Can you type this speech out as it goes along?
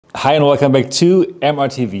Hi and welcome back to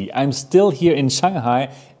MRTV. I'm still here in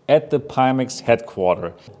Shanghai at the Pimax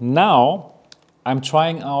headquarters. Now I'm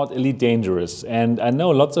trying out Elite Dangerous, and I know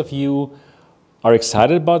lots of you are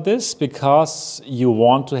excited about this because you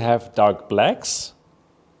want to have dark blacks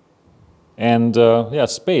and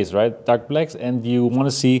space, right? Dark blacks, and you want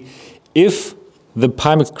to see if the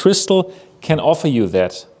Pimax Crystal can offer you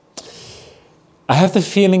that. I have the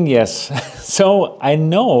feeling yes. So I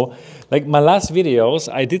know, like my last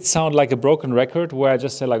videos, I did sound like a broken record where I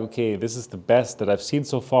just said like, okay, this is the best that I've seen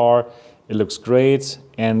so far. It looks great.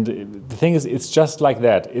 And the thing is, it's just like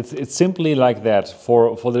that. It's simply like that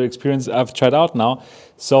for the experience I've tried out now.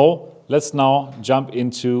 So let's now jump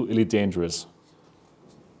into Elite Dangerous.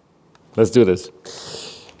 Let's do this.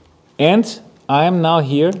 And I'm now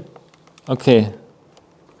here. Okay.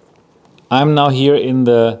 I'm now here in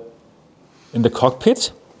the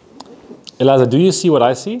cockpit. Eliza, do you see what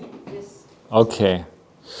I see? Yes. Okay.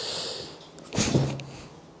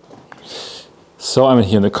 So I'm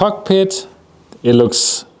here in the cockpit. It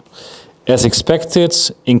looks as expected,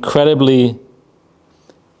 incredibly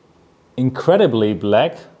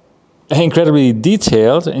black, incredibly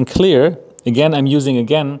detailed and clear. Again, I'm using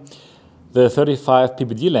the 35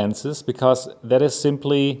 ppd lenses because that is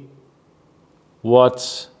simply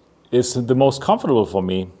what is the most comfortable for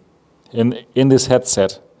me in this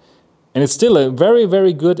headset. And it's still a very,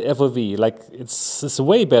 very good FOV. Like it's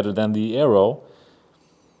way better than the Aero.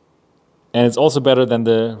 And it's also better than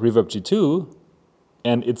the Reverb G2.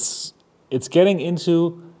 And it's getting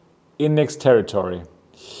into index territory.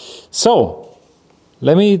 So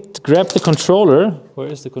let me grab the controller. Where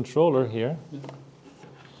is the controller here?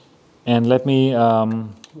 And let me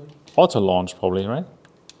auto launch probably, right?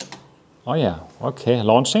 Oh yeah, okay,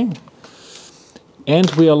 launching.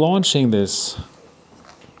 And we are launching this.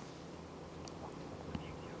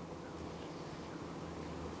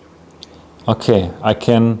 Okay, I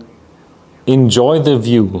can enjoy the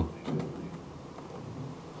view.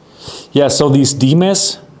 Yeah, so these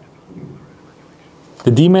DMS,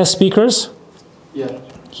 the DMS speakers,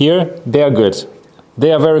 here, they are good.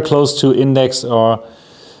 They are very close to Index or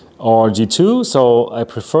G2, so I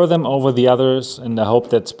prefer them over the others, and I hope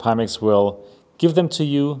that Pimax will give them to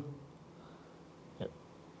you.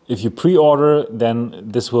 If you pre-order, then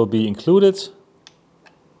this will be included.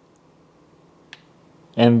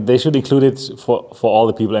 And they should include it for all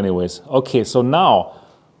the people anyways. Okay, so now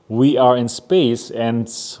we are in space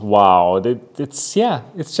and wow,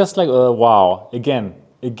 it's just like wow.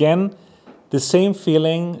 Again, the same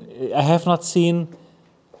feeling. I have not seen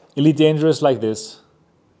Elite Dangerous like this.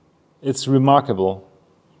 It's remarkable.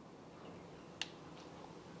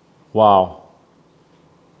 Wow.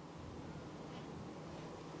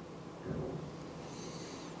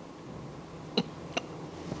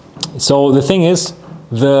 So the thing is,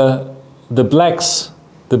 the black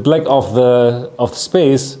of the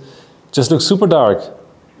space just looks super dark.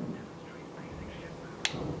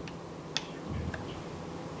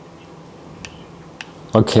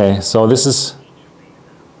 Okay, so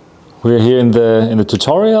we're here in the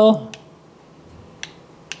tutorial,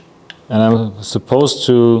 and I'm supposed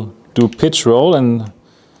to do pitch roll, and it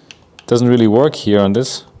doesn't really work here on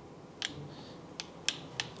the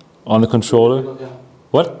controller.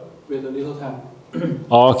 What? Wait a little time.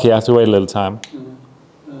 Oh, okay, I have to wait a little time.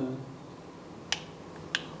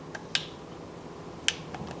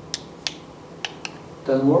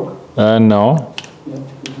 Doesn't work? No. Yeah,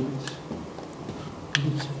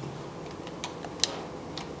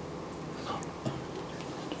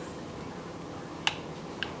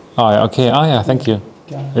 Oh, yeah, okay. Oh, yeah, thank you.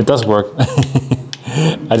 It does work.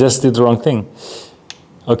 I just did the wrong thing.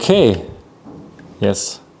 Okay.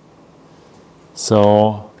 Yes.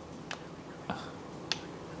 So,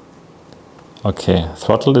 okay,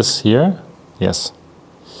 throttle is here. Yes.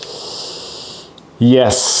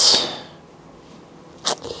 Yes.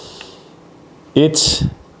 It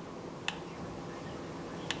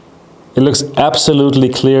looks absolutely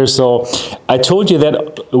clear. So I told you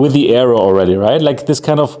that with the Aero already, right? Like this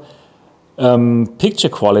kind of picture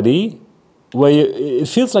quality where it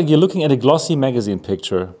feels like you're looking at a glossy magazine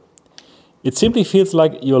picture. It simply feels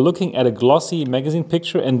like you're looking at a glossy magazine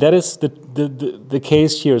picture, and that is the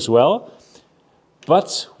case here as well,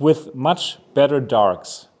 but with much better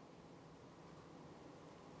darks.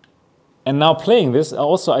 And now playing this,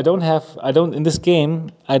 also in this game,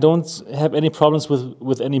 I don't have any problems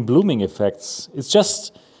with any blooming effects. It's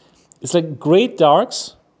like great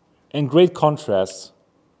darks and great contrasts.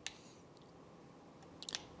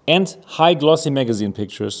 And high glossy magazine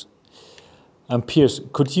pictures. Piers,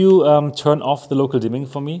 could you turn off the local dimming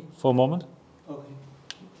for me for a moment? Okay.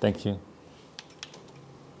 Thank you.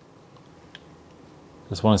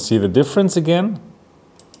 Just want to see the difference again.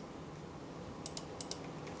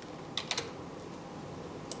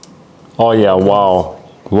 Oh yeah, wow,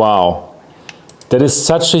 wow. That is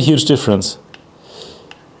such a huge difference.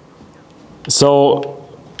 So,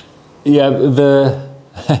 yeah, the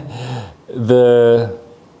the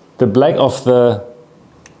black of the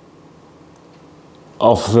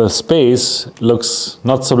space looks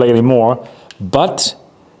not so black anymore, but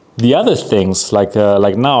the other things, like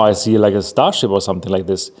now I see like a starship or something like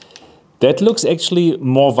this, that looks actually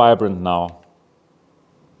more vibrant now.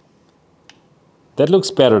 That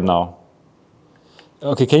looks better now.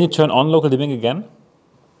 Okay, can you turn on local dimming again?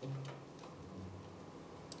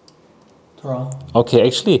 Turn on. Okay,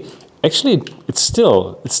 actually, it's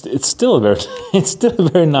still very it's still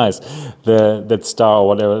very nice. That star or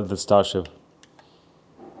whatever, the starship.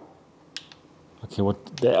 Okay,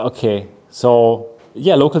 okay, so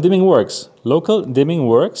yeah, local dimming works. Local dimming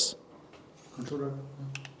works. Controller.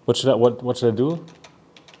 What should I do?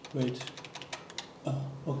 Wait.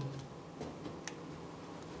 Okay.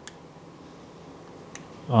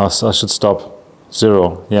 Oh, so I should stop.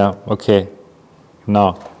 0. Yeah. Okay.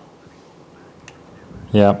 Now.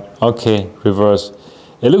 Yeah. Okay. Reverse.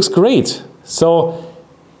 It looks great. So,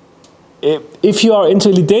 if you are into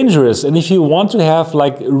Elite Dangerous and if you want to have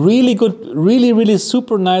like really good, really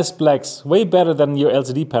super nice blacks, way better than your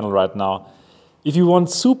LCD panel right now. If you want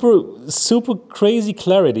super crazy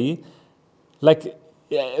clarity, like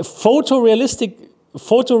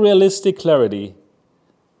photorealistic clarity,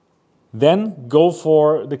 then go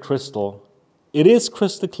for the crystal. It is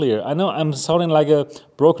crystal clear. I know I'm sounding like a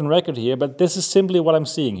broken record here, but this is simply what I'm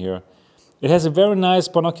seeing here. It has a very nice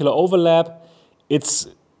binocular overlap. It's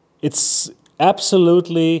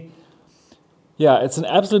absolutely, yeah, it's an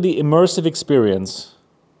absolutely immersive experience.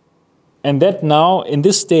 And that now, in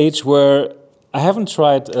this stage where I haven't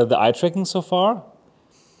tried the eye tracking so far,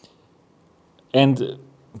 and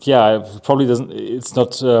yeah, it probably doesn't, it's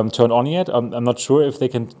not turned on yet. I'm not sure if they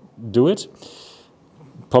can do it.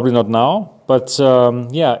 Probably not now, but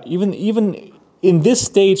yeah, even in this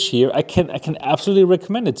stage here, I can absolutely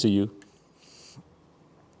recommend it to you.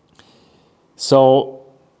 So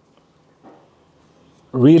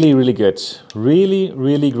really good,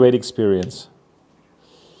 really great experience.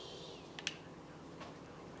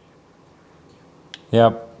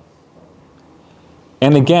 Yeah.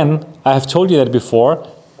 And again, I have told you that before.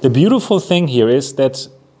 The beautiful thing here is that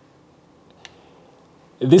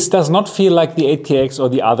this does not feel like the 8KX or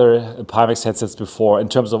the other Pimax headsets before in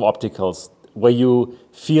terms of opticals, where you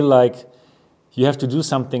feel like you have to do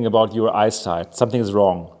something about your eyesight, something is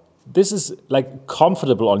wrong. This is like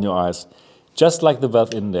comfortable on your eyes, just like the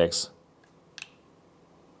Valve Index.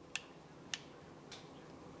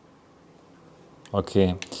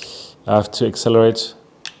 Okay, I have to accelerate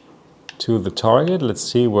to the target. Let's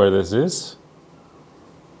see where this is.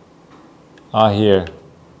 Here.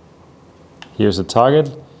 Here's the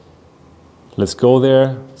target. Let's go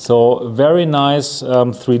there. So very nice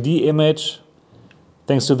 3D image,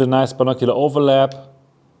 thanks to the nice binocular overlap.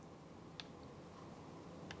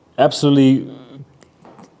 Absolutely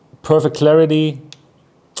perfect clarity.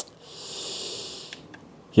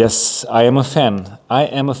 Yes, I am a fan. I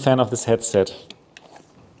am a fan of this headset.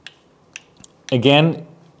 Again,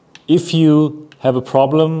 if you have a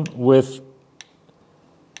problem with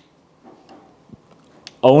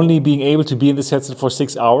only being able to be in this headset for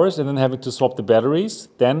 6 hours and then having to swap the batteries,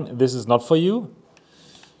 then this is not for you.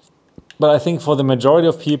 But I think for the majority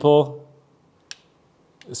of people,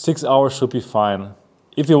 6 hours should be fine.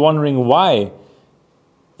 If you're wondering why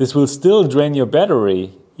this will still drain your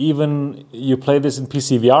battery, even you play this in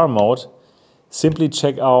PCVR mode, simply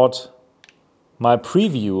check out my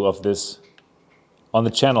preview of this on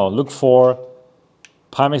the channel. Look for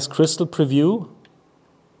Pimax Crystal preview,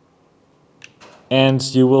 and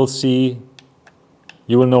you will see,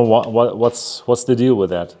 you will know what's the deal with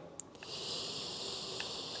that.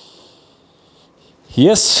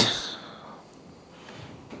 Yes.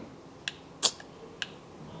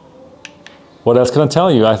 What else can I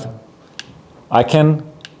tell you? I can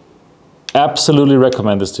absolutely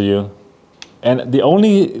recommend this to you. And the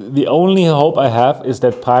only hope I have is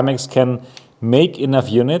that Pimax can make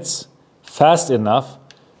enough units fast enough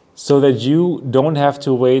so that you don't have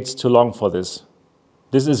to wait too long for this.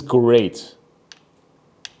 This is great.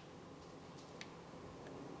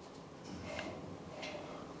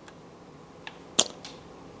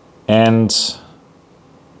 And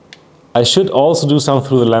I should also do some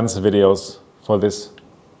through the lens videos for this,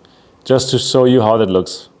 just to show you how that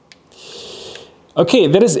looks. Okay,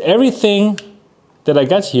 that is everything that I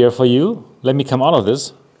got here for you. Let me come out of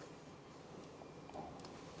this.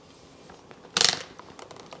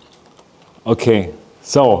 Okay,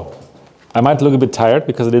 so I might look a bit tired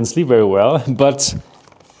because I didn't sleep very well, but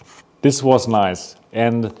this was nice.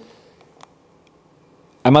 And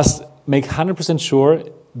I must make 100% sure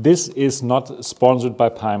this is not sponsored by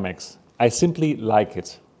Pimax. I simply like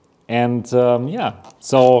it. And yeah,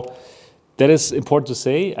 so that is important to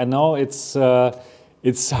say. I know it's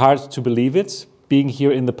hard to believe it, being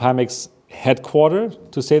here in the Pimax headquarters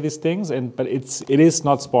to say these things, but it is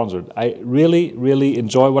not sponsored. I really, really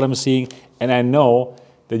enjoy what I'm seeing, and I know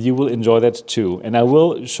that you will enjoy that too. And I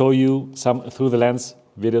will show you some through the lens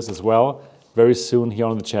videos as well very soon here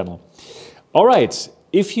on the channel. All right,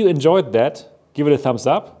 if you enjoyed that, give it a thumbs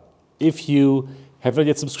up. If you have not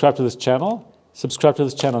yet subscribed to this channel, subscribe to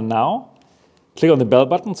this channel now. Click on the bell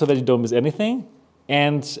button so that you don't miss anything.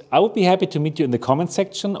 And I would be happy to meet you in the comment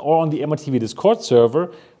section or on the MRTV Discord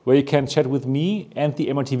server, where you can chat with me and the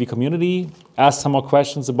MRTV community, ask some more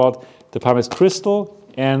questions about the Pimax Crystal,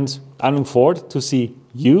 and I'm looking forward to see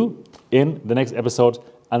you in the next episode.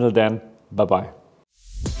 Until then, bye-bye.